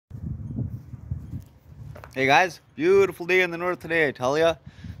Hey guys, beautiful day in the north today, I tell ya.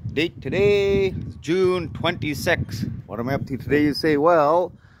 Date today is June 26th. What am I up to today, you say?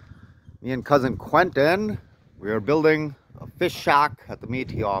 Well, me and cousin Quentin, we are building a fish shack at the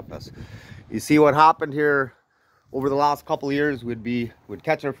Métis office. You see what happened here over the last couple of years, we'd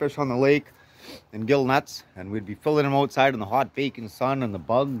catch our fish on the lake in gill nets and we'd be filling them outside in the hot baking sun and the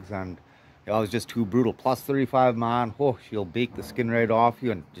bugs, and it was just too brutal. Plus 35, man. Oh, she'll bake the skin right off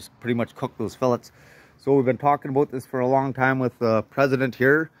you and just pretty much cook those fillets. So we've been talking about this for a long time with the president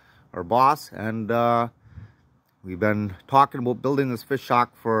here, our boss, and we've been talking about building this fish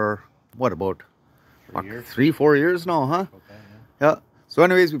shack for, what, about 3-4 years now, huh? Okay, yeah. So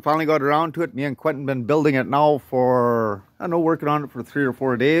anyways, we finally got around to it. Me and Quentin been building it now for, I don't know, working on it for 3 or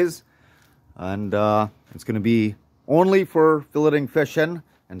 4 days. And it's going to be only for filleting fish in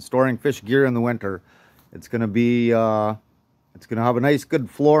and storing fish gear in the winter. It's going to be, it's going to have a nice good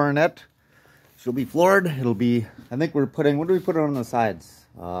floor in it. She'll be floored. It'll be, I think we're putting, what do we put on the sides?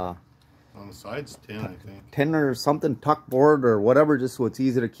 On the sides, tin, I think. Tin or something, tuck board or whatever, just so it's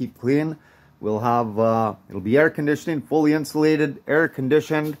easy to keep clean. We'll have, it'll be air conditioning, fully insulated, air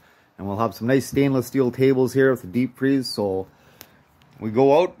conditioned, and we'll have some nice stainless steel tables here with the deep freeze. So we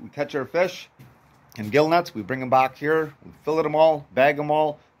go out, we catch our fish in gill nets, we bring them back here, we fillet them all, bag them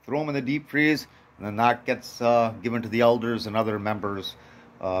all, throw them in the deep freeze, and then that gets given to the elders and other members,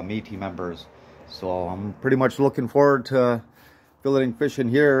 Métis members. So I'm pretty much looking forward to filleting fish in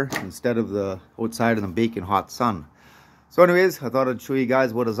here instead of the outside in the baking hot sun. So anyways, I thought I'd show you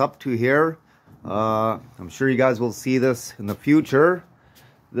guys what is up to here. I'm sure you guys will see this in the future.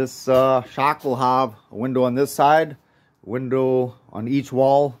 This shack will have a window on this side, a window on each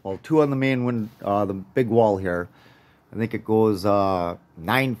wall, well, 2 on the main window, the big wall here. I think it goes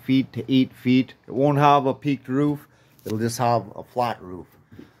 9 feet to 8 feet. It won't have a peaked roof. It'll just have a flat roof.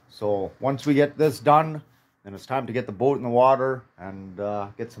 So once we get this done, then it's time to get the boat in the water and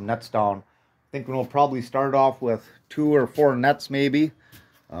get some nets down. I think we'll probably start off with 2 or 4 nets maybe.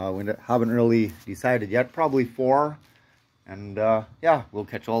 We haven't really decided yet, probably 4. And yeah, we'll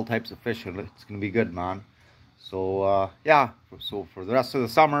catch all types of fish and it's going to be good, man. So yeah, so for the rest of the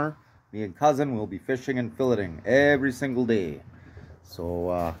summer, me and cousin will be fishing and filleting every single day.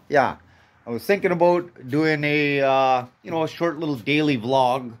 So yeah, I was thinking about doing a, you know, a short little daily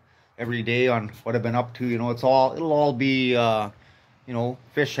vlog every day on what I've been up to. You know, it'll all be, you know,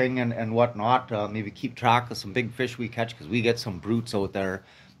 fishing and whatnot. Maybe keep track of some big fish we catch because we get some brutes out there.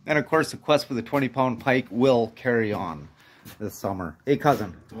 And of course, the quest for the 20-pound pike will carry on this summer. Hey,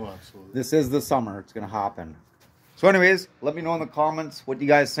 cousin. Oh, absolutely. This is the summer. It's going to happen. So anyways, let me know in the comments what you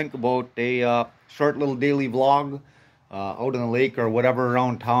guys think about a short little daily vlog out in the lake or whatever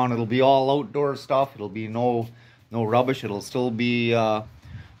around town. It'll be all outdoor stuff. It'll be no rubbish. It'll still be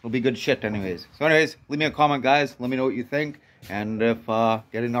it'll be good shit anyways. So anyways, leave me a comment, guys. Let me know what you think. And if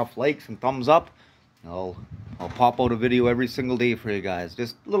get enough likes and thumbs up, I'll pop out a video every single day for you guys.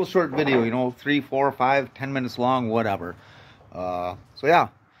 Just a little short video, you know, 3, 4, 5, 10 minutes long, whatever. So yeah,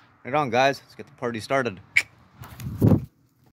 right on, guys. Let's get the party started.